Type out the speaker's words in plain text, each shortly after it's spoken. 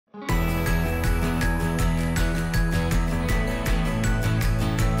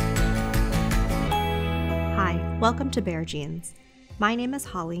Welcome to Bare Genes. My name is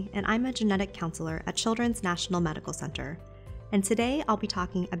Holly, and I'm a genetic counselor at Children's National Medical Center. And today I'll be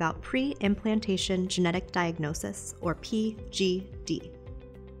talking about pre-implantation genetic diagnosis, or PGD.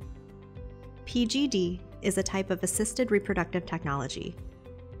 PGD is a type of assisted reproductive technology.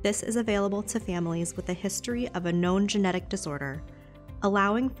 This is available to families with a history of a known genetic disorder,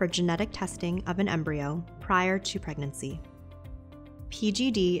 allowing for genetic testing of an embryo prior to pregnancy.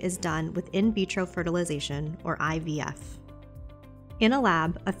 PGD is done with in vitro fertilization, or IVF. In a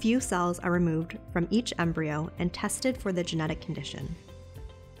lab, a few cells are removed from each embryo and tested for the genetic condition.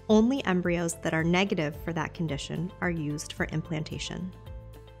 Only embryos that are negative for that condition are used for implantation.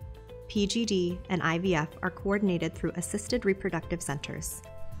 PGD and IVF are coordinated through assisted reproductive centers.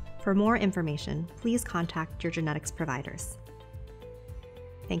 For more information, please contact your genetics providers.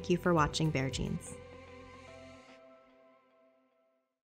 Thank you for watching Bare Genes.